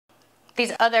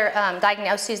These other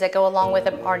diagnoses that go along with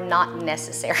them are not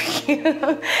necessary.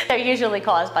 They're usually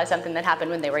caused by something that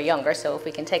happened when they were younger, so if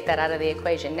we can take that out of the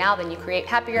equation now, then you create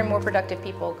happier and more productive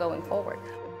people going forward.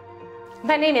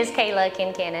 My name is Kayla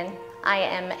Kincannon. I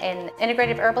am an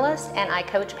integrative herbalist, and I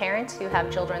coach parents who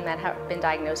have children that have been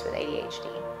diagnosed with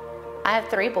ADHD. I have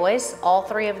 3 boys. All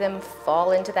 3 of them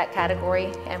fall into that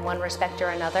category in one respect or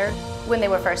another. When they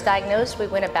were first diagnosed, we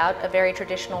went about a very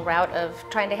traditional route of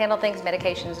trying to handle things,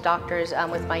 medications, doctors.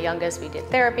 With my youngest, we did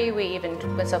therapy. We even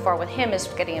went so far with him as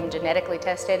getting him genetically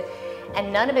tested,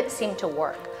 and none of it seemed to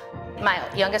work. My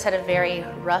youngest had a very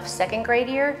rough 2nd grade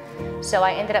year, so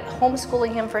I ended up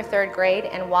homeschooling him for 3rd grade,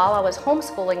 and while I was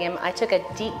homeschooling him, I took a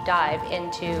deep dive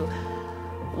into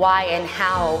why and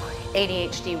how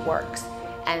ADHD works.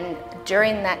 And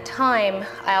during that time,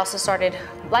 I also started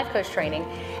life coach training.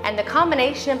 And the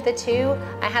combination of the two,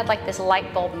 I had like this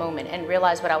light bulb moment and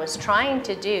realized what I was trying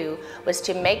to do was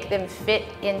to make them fit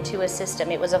into a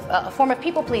system. It was a form of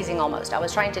people pleasing almost. I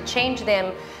was trying to change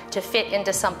them to fit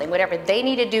into something, whatever they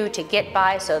need to do to get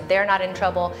by so they're not in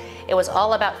trouble. It was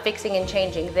all about fixing and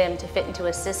changing them to fit into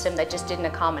a system that just didn't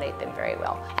accommodate them very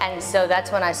well. And so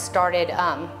that's when I started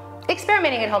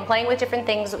experimenting at home, playing with different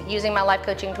things, using my life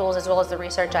coaching tools as well as the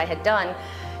research I had done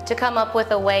to come up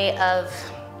with a way of,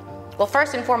 well,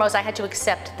 first and foremost, I had to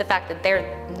accept the fact that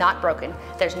they're not broken.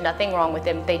 There's nothing wrong with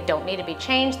them. They don't need to be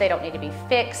changed. They don't need to be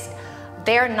fixed.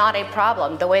 They're not a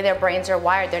problem. The way their brains are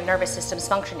wired, their nervous systems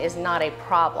function is not a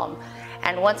problem.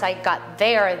 And once I got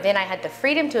there, then I had the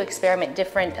freedom to experiment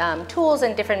different tools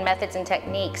and different methods and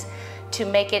techniques to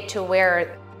make it to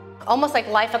where almost like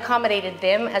life accommodated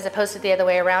them as opposed to the other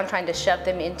way around, trying to shove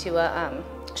them into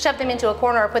a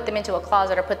corner or put them into a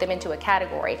closet or put them into a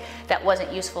category that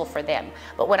wasn't useful for them.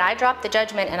 But when I dropped the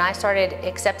judgment and I started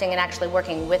accepting and actually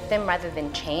working with them rather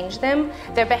than change them,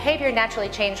 their behavior naturally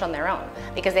changed on their own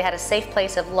because they had a safe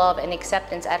place of love and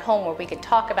acceptance at home where we could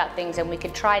talk about things and we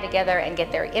could try together and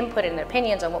get their input and their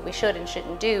opinions on what we should and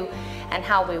shouldn't do and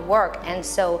how we work. And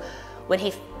so when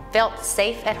he felt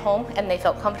safe at home and they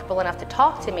felt comfortable enough to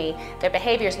talk to me, their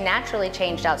behaviors naturally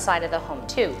changed outside of the home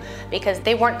too, because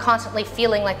they weren't constantly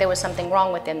feeling like there was something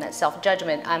wrong with them, that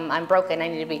self-judgment, I'm broken, I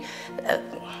need to be,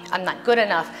 I'm not good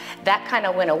enough. That kind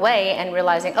of went away, and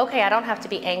realizing, okay, I don't have to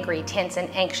be angry, tense, and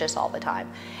anxious all the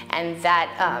time. And that,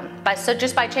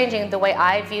 just by changing the way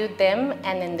I viewed them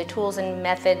and then the tools and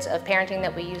methods of parenting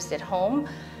that we used at home,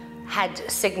 had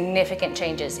significant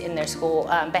changes in their school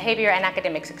behavior and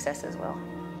academic success as well.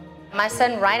 My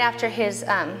son, right after his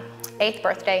 8th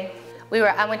birthday,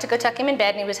 I went to go tuck him in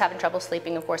bed and he was having trouble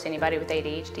sleeping. Of course, anybody with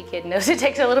ADHD kid knows it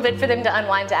takes a little bit for them to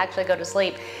unwind to actually go to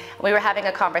sleep. We were having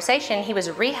a conversation. He was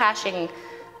rehashing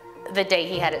the day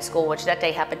he had at school, which that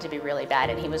day happened to be really bad.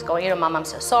 And he was going, Mom, I'm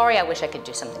so sorry. I wish I could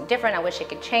do something different. I wish I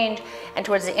could change. And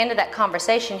towards the end of that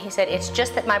conversation, he said, it's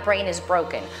just that my brain is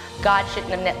broken. God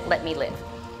shouldn't have let me live.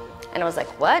 And I was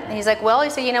like, what? And he's like, well,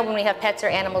 when we have pets or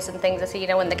animals and things, I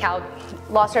said, when the cow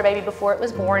lost her baby before it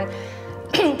was born,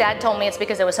 Dad told me it's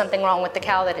because there was something wrong with the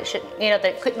cow that it shouldn't, that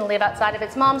it couldn't live outside of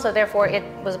its mom, so therefore it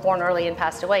was born early and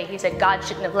passed away. He said, God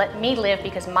shouldn't have let me live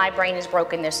because my brain is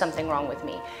broken, there's something wrong with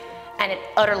me. And it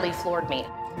utterly floored me.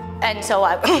 And so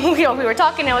we were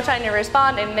talking, I was trying to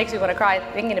respond, and it makes me want to cry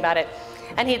thinking about it.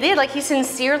 And he did, he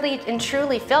sincerely and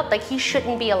truly felt like he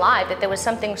shouldn't be alive, that there was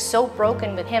something so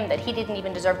broken with him that he didn't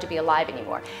even deserve to be alive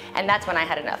anymore. And that's when I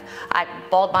had enough. I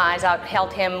bawled my eyes out,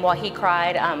 held him while he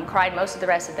cried, cried most of the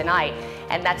rest of the night.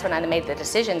 And that's when I made the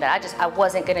decision that I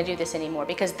wasn't gonna do this anymore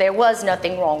because there was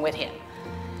nothing wrong with him.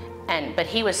 But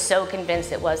he was so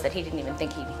convinced it was that he didn't even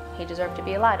think he deserved to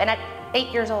be alive. And at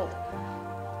 8 years old.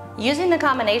 Using the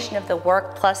combination of the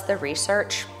work plus the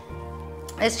research,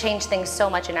 has changed things so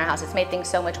much in our house. It's made things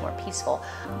so much more peaceful.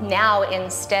 Now,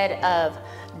 instead of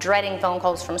dreading phone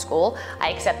calls from school, I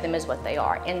accept them as what they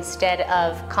are. Instead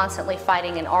of constantly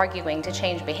fighting and arguing to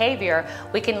change behavior,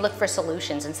 we can look for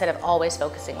solutions instead of always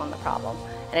focusing on the problem.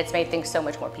 And it's made things so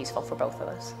much more peaceful for both of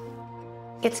us.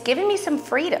 It's given me some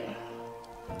freedom.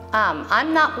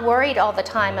 I'm not worried all the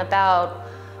time about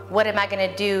what am I going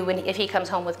to do if he comes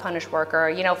home with punished work, or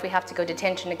if we have to go to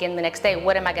detention again the next day,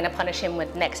 what am I going to punish him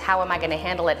with next? How am I going to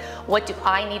handle it? What do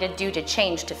I need to do to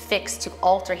change, to fix, to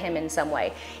alter him in some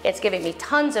way? It's giving me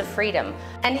tons of freedom,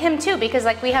 and him too, because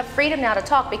we have freedom now to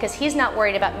talk because he's not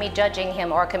worried about me judging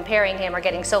him or comparing him or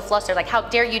getting so flustered like, how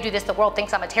dare you do this? The world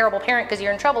thinks I'm a terrible parent because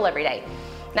you're in trouble every day.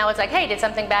 Now it's like, hey, did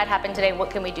something bad happen today? What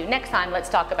can we do next time? Let's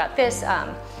talk about this.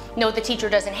 No, the teacher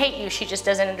doesn't hate you. She just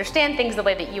doesn't understand things the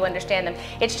way that you understand them.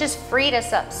 It's just freed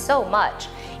us up so much.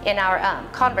 in our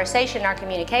conversation, our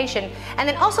communication, and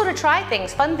then also to try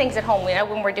things, fun things at home. You know,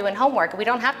 when we're doing homework, we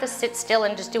don't have to sit still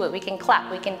and just do it. We can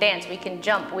clap, we can dance, we can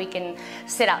jump, we can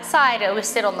sit outside, or we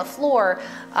sit on the floor,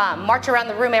 march around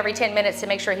the room every 10 minutes to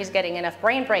make sure he's getting enough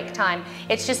brain break time.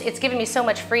 It's given me so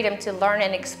much freedom to learn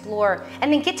and explore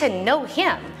and then get to know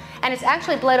him. And it's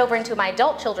actually bled over into my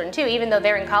adult children too, even though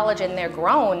they're in college and they're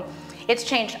grown. It's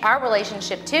changed our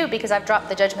relationship too, because I've dropped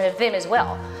the judgment of them as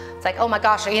well. It's like, oh my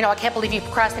gosh, you know, I can't believe you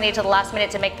procrastinated till the last minute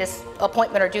to make this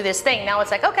appointment or do this thing. Now it's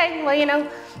like, okay, well, you know,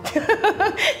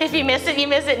 if you miss it, you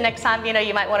miss it. Next time, you know,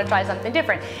 you might want to try something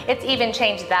different. It's even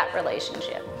changed that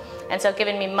relationship. And so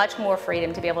given me much more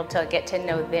freedom to be able to get to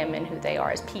know them and who they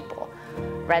are as people,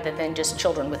 rather than just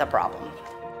children with a problem.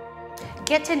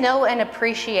 Get to know and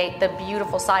appreciate the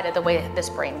beautiful side of the way that this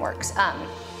brain works.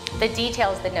 The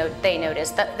details that they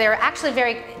notice. They're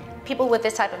actually people with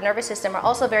this type of nervous system are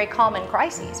also very calm in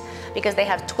crises because they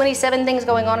have 27 things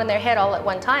going on in their head all at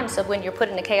one time. So when you're put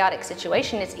in a chaotic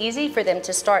situation, it's easy for them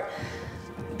to start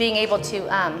being able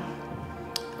to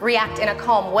react in a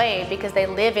calm way because they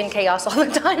live in chaos all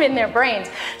the time in their brains.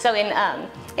 So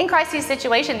in crisis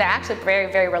situation, they're actually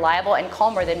very, very reliable and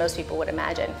calmer than most people would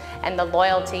imagine. And the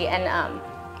loyalty and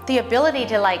the ability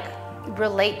to like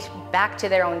relate back to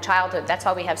their own childhood. That's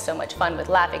why we have so much fun with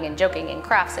laughing and joking and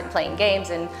crafts and playing games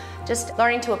and just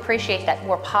learning to appreciate that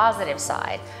more positive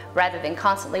side rather than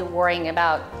constantly worrying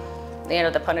about, you know,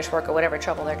 the punish work or whatever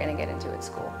trouble they're going to get into at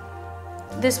school.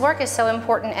 This work is so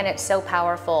important and it's so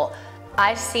powerful.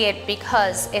 I see it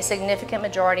because a significant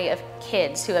majority of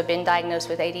kids who have been diagnosed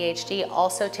with ADHD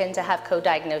also tend to have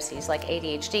co-diagnoses like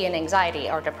ADHD and anxiety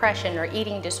or depression or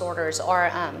eating disorders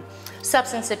or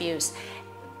substance abuse.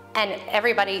 And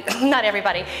everybody, not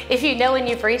everybody, if you know and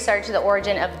you've researched the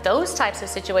origin of those types of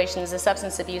situations, the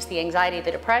substance abuse, the anxiety, the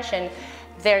depression,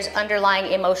 there's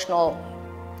underlying emotional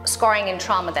scarring and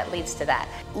trauma that leads to that.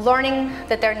 Learning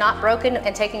that they're not broken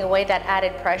and taking away that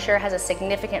added pressure has a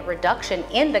significant reduction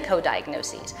in the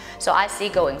co-diagnoses. So I see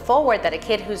going forward that a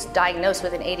kid who's diagnosed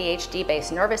with an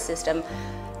ADHD-based nervous system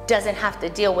doesn't have to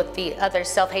deal with the other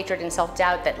self-hatred and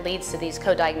self-doubt that leads to these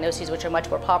co-diagnoses, which are much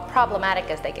more problematic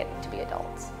as they get to be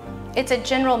adults. It's a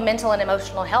general mental and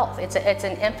emotional health. It's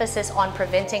an emphasis on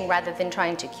preventing rather than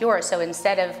trying to cure. So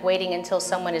instead of waiting until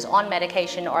someone is on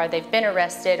medication or they've been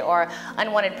arrested or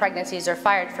unwanted pregnancies or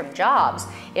fired from jobs,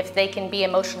 if they can be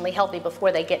emotionally healthy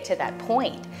before they get to that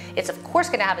point, it's of course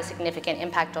going to have a significant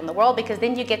impact on the world, because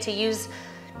then you get to use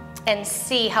and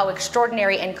see how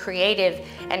extraordinary and creative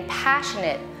and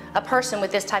passionate a person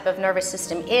with this type of nervous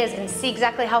system is, and see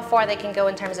exactly how far they can go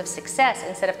in terms of success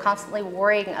instead of constantly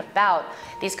worrying about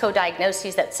these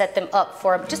co-diagnoses that set them up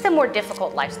for just a more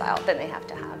difficult lifestyle than they have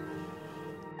to have.